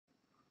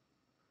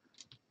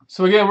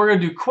So again, we're going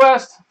to do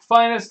Qwest,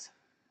 Finest,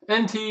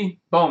 NT,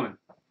 Bowman.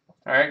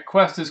 All right,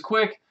 Qwest is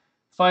quick,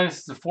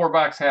 Finest is a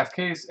 4-box half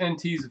case,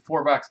 NT is a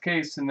 4-box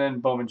case, and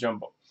then Bowman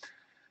Jumbo.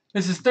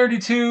 This is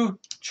 32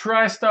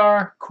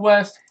 Tristar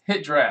Qwest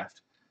Hit Draft.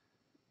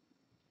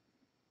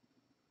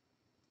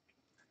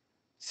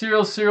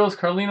 Cereals,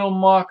 Carlino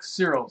Mock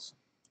Cereals.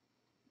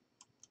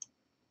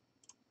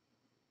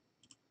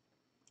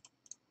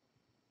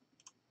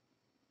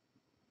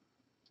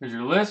 There's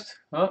your list.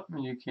 Oh,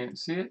 you can't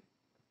see it.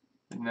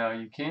 But now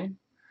you can.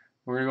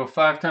 We're going to go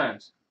 5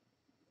 times.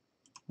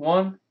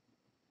 1,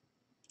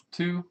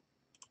 2,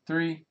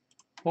 3,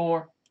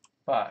 4,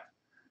 5.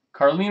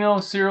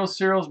 Carlino,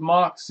 cereals,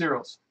 mock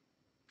cereals.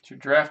 It's your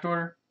draft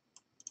order.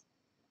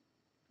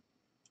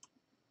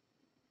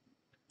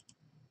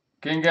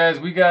 Again, guys,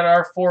 we got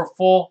our 4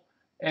 full.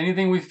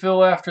 Anything we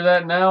fill after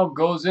that now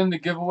goes in the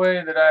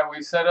giveaway that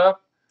we set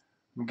up.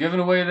 I'm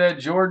giving away that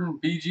Jordan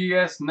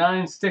BGS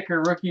 9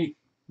 sticker rookie.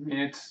 I mean,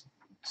 it's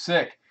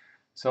sick.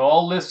 So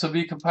all lists will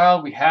be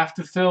compiled. We have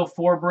to fill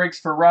 4 breaks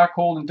for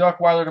Rockhold and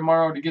Duckweiler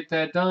tomorrow to get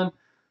that done.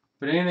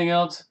 But anything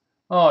else,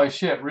 oh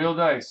shit, real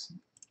dice.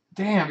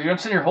 Damn, dude, I'm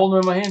sitting here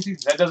holding them in my hands.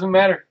 That doesn't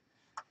matter.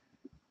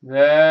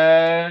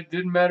 That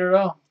didn't matter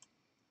at all.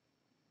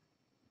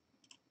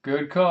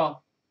 Good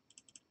call.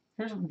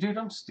 Dude,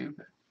 I'm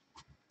stupid.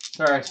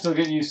 Sorry, still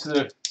getting used to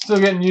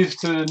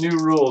the new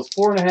rules.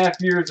 4.5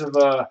 years of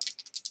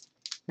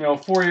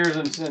 4 years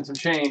and some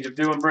change of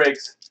doing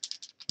breaks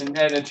and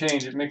adding a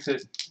change. It makes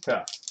it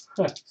tough.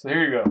 So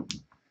here you go.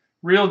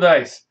 Real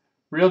dice.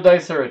 Real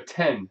dice are a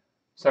 10.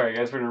 Sorry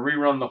guys, we're gonna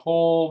rerun the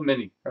whole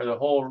mini or the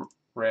whole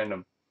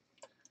random.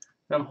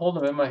 I'm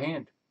holding them in my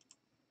hand.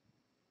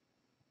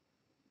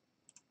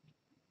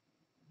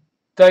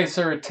 Dice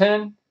are a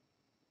 10.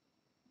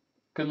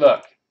 Good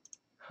luck.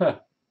 Huh.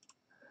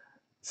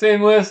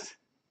 Same list.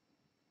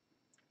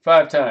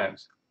 5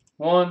 times.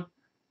 1,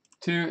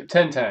 2,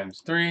 10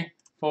 times. 3,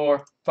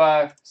 4,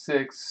 5,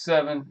 6,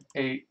 7,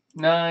 8,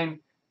 9,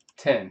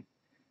 10.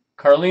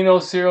 Carlino,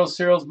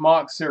 cereals,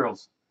 mock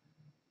cereals.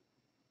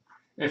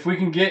 If we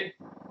can get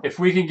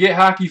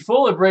hockey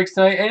full, it breaks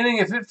tonight. Anything,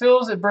 if it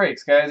fills, it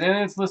breaks, guys.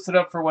 Anything that's listed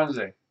up for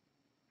Wednesday.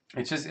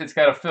 It's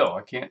got to fill.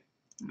 I can't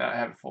not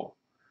have it full.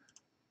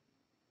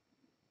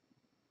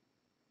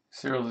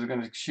 Cereals is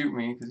going to shoot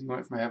me because he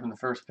went from having the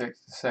first pick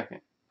to the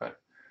second.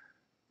 But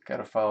got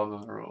to follow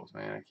those rules,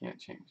 man. I can't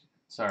change it.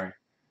 Sorry.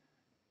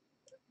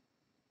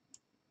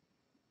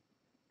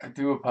 I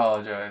do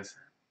apologize.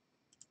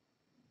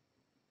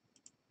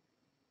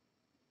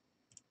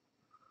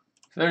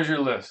 So there's your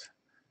list.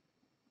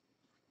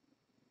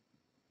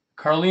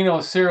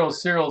 Carlino,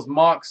 cereals,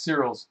 mock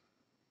cereals.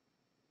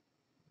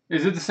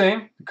 Is it the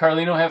same? Did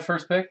Carlino have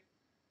first pick?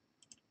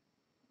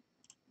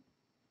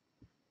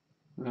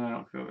 No, I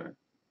don't feel that.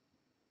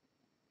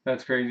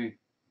 That's crazy.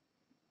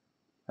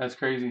 That's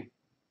crazy.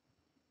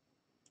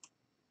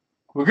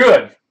 We're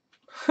good.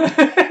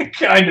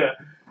 Kinda.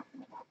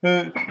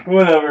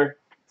 Whatever.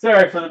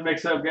 Sorry for the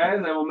mix-up,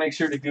 guys. I will make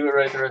sure to do it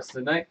right the rest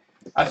of the night.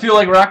 I feel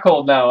like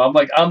Rockhold now.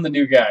 I'm the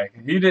new guy.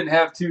 He didn't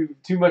have too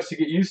much to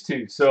get used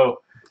to, so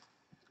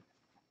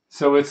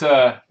it's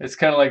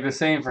kind of like the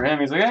same for him.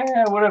 He's like,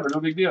 yeah, whatever,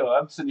 no big deal.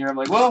 I'm sitting here, I'm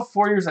like, well,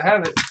 4 years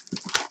ahead of it.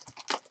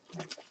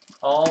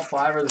 All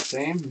 5 are the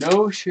same?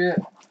 No shit.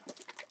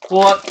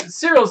 Well,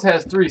 cereals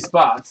has 3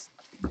 spots.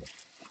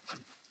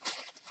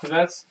 So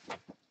that's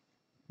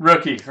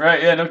rookie,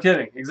 right? Yeah, no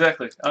kidding.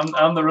 Exactly.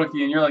 I'm the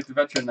rookie, and you're like the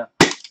veteran now.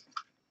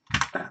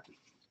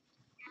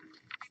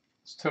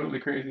 It's totally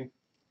crazy.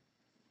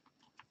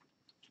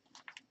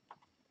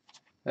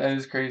 That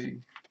is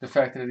crazy. The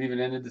fact that it even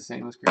ended the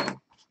same was crazy.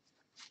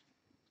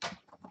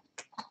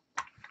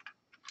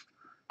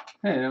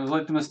 Hey, it was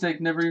like the mistake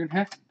never even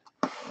happened.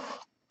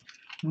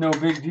 No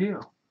big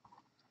deal.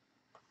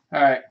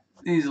 Alright,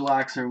 these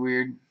locks are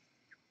weird.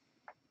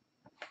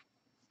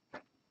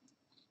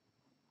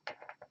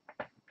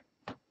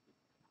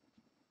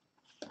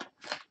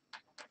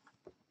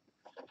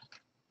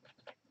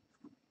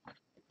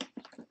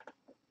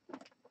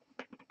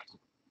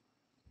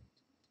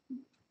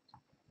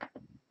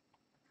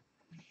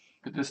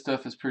 But this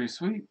stuff is pretty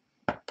sweet.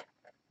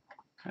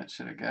 That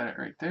should have got it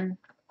right there.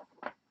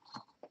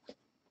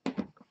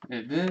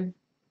 It did.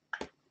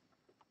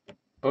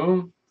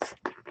 Boom.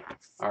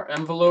 Our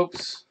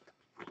envelopes.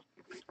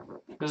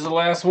 This is the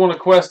last one of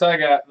Qwest I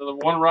got. The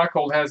one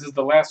Rockhold has is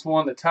the last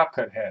one that Top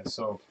Cut has.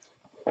 So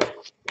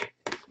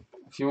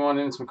if you want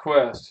in some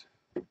Qwest,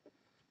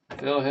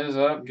 fill his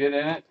up, get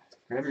in it,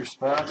 grab your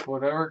spots,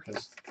 whatever,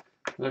 because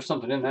there's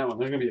something in that one.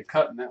 There's going to be a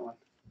cut in that one.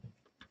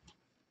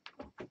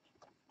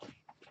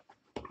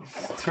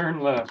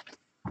 Turn left.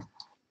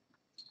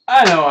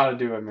 I know how to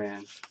do it,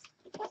 man.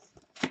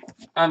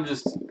 I'm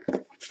just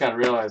gotta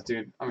realize,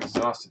 dude, I'm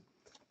exhausted.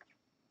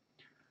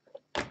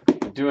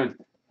 I'm doing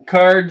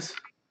cards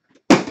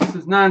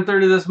since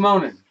 9:30 this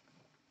morning.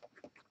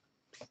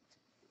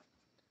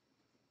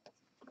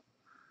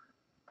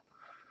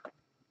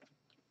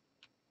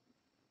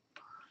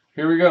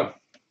 Here we go.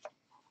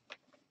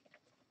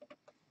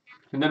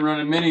 And then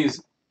running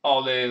minis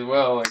all day as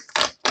well. Like,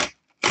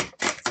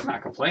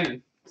 not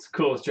complaining. It's the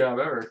coolest job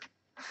ever.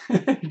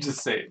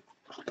 Just say it.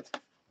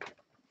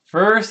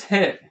 First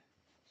hit.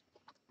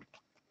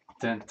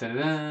 Dun, dun,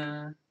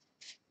 dun.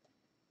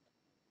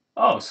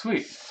 Oh,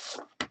 sweet.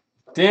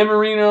 Dan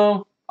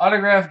Marino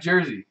autographed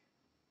jersey.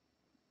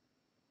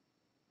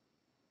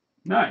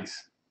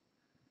 Nice.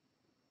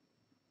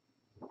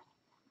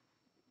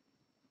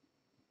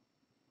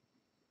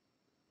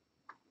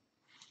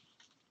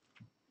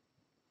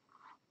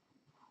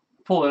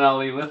 Pulled an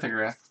Ali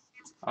lithograph.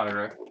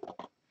 Autograph.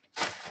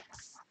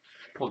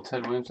 Pulled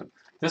Ted Williamson.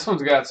 This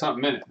one's got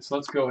something in it, so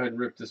let's go ahead and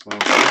rip this one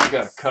open. It's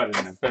got a cut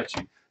in it, I bet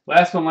you.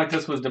 Last one like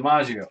this was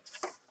DiMaggio.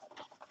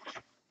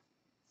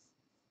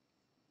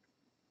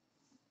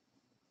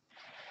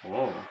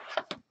 Whoa.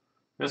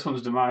 This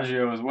one's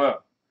DiMaggio as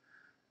well.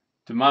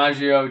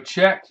 DiMaggio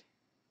check.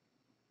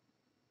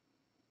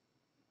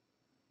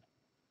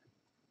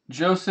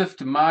 Joseph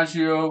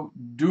DiMaggio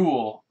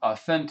dual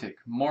authentic.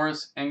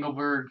 Morris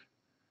Engelberg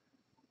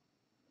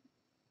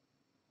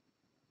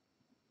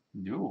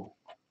dual.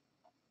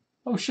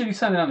 Oh shit, he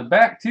signed it on the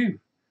back too.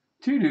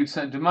 Two dudes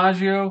signed.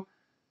 DiMaggio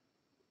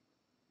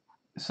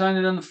signed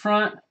it on the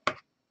front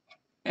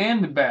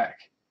and the back.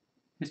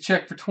 His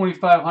check for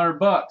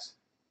 $2,500.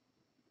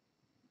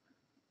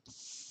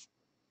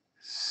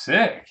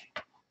 Sick.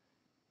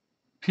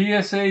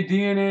 PSA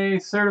DNA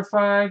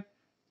certified.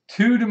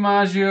 Two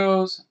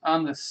DiMaggios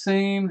on the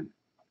same.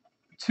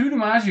 Two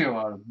DiMaggio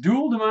auto.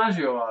 Dual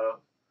DiMaggio auto.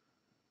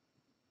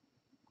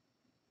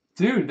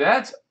 Dude,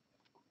 that's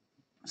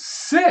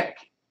sick.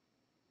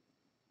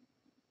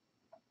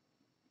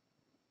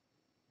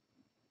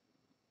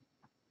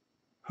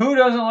 Who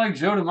doesn't like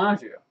Joe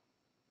DiMaggio?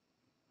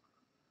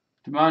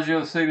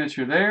 DiMaggio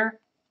signature there.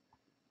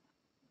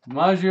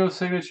 DiMaggio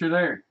signature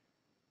there.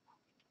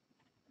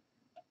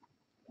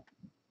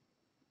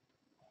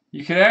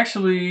 You could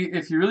actually,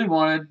 if you really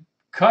wanted,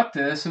 cut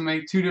this and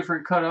make two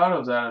different cut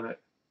autos out of it.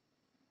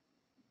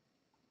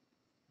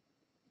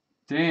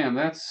 Damn,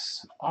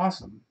 that's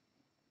awesome.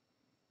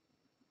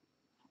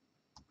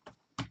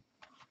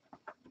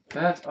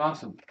 That's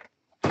awesome.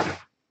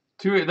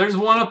 There's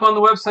one up on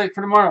the website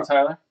for tomorrow,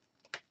 Tyler.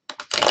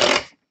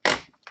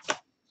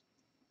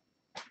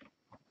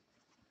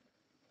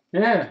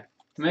 Yeah,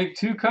 make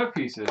two cut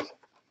pieces.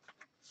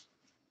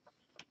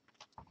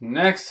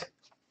 Next.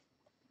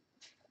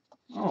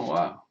 Oh,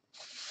 wow.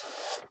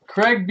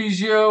 Craig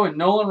Biggio and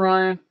Nolan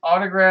Ryan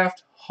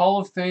autographed Hall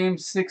of Fame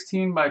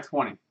 16 by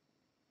 20.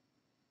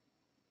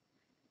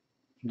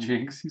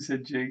 Jinx, he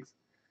said Jinx.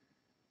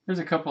 There's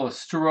a couple of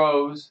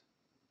Strohs.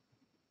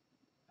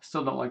 I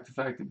still don't like the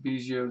fact that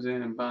Biggio's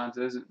in and Bonds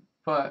isn't,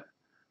 but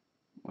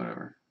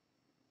whatever.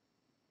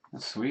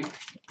 That's sweet.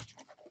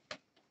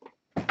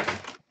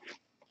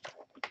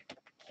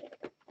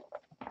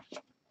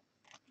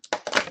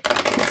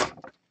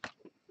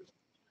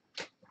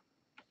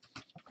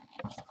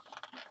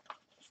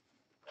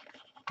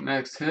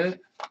 Next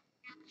hit.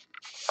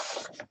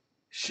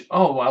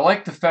 Oh, I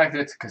like the fact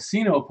that it's a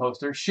casino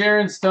poster.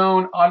 Sharon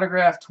Stone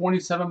autographed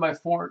 27 by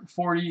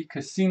 40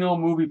 casino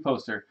movie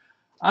poster.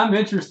 I'm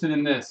interested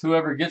in this.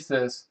 Whoever gets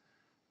this,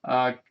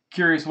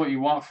 curious what you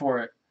want for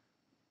it.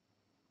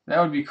 That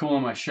would be cool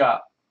in my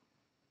shop.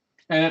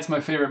 And it's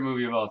my favorite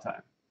movie of all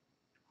time.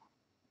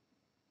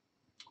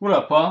 What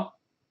up, Paul?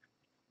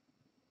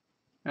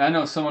 And I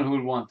know someone who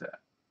would want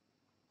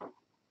that.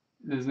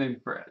 His name's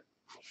Brad.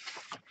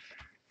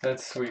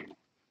 That's sweet.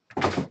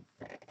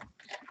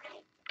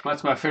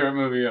 That's my favorite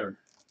movie ever.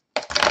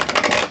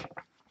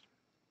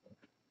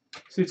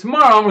 See,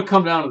 tomorrow I'm going to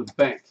come down to the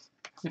bank.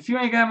 If you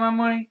ain't got my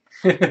money.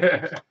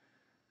 And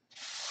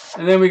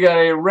then we got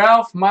a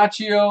Ralph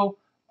Macchio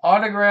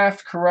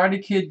autographed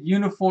Karate Kid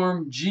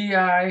uniform,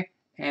 GI,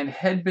 and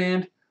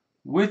headband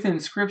with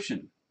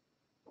inscription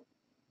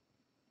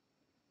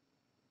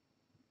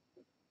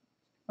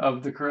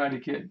of the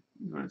Karate Kid.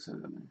 Is what it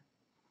says on there.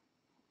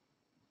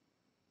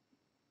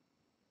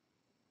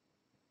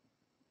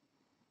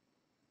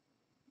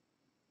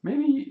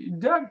 Maybe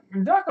Duck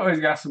always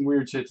got some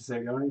weird shit to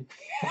say, don't he?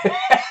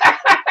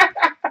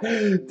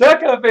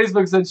 Duck on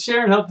Facebook said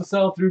Sharon helped us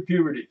all through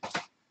puberty.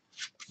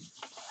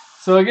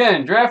 So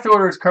again, draft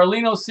orders: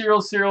 Carlino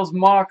Cereals,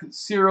 Mock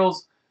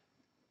Cereals.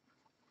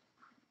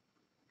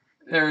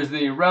 There's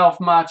the Ralph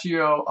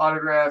Macchio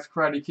autographed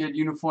Karate Kid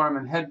uniform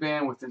and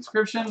headband with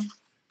inscription.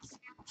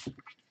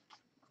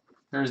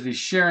 There's the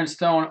Sharon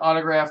Stone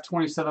autographed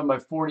 27 by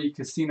 40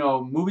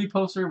 casino movie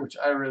poster, which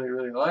I really,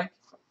 really like.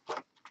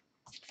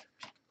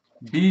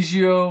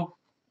 Biggio,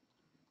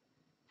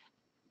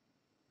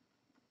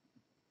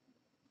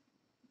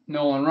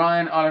 Nolan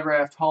Ryan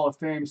autographed Hall of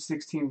Fame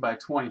 16 by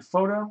 20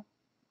 photo.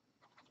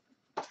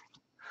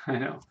 I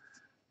know.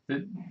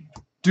 The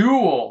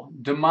dual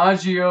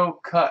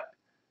DiMaggio cut.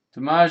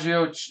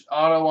 DiMaggio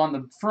auto on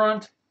the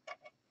front.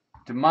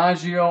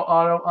 DiMaggio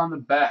auto on the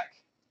back.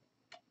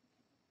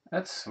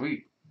 That's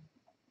sweet.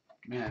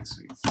 Man, that's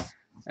sweet.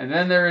 And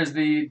then there is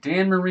the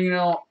Dan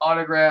Marino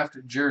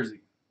autographed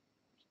jersey.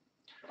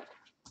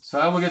 So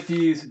I will get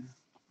these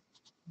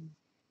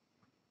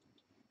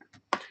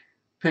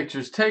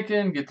pictures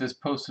taken, get this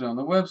posted on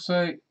the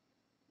website,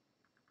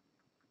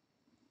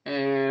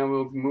 and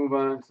we'll move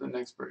on to the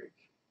next break.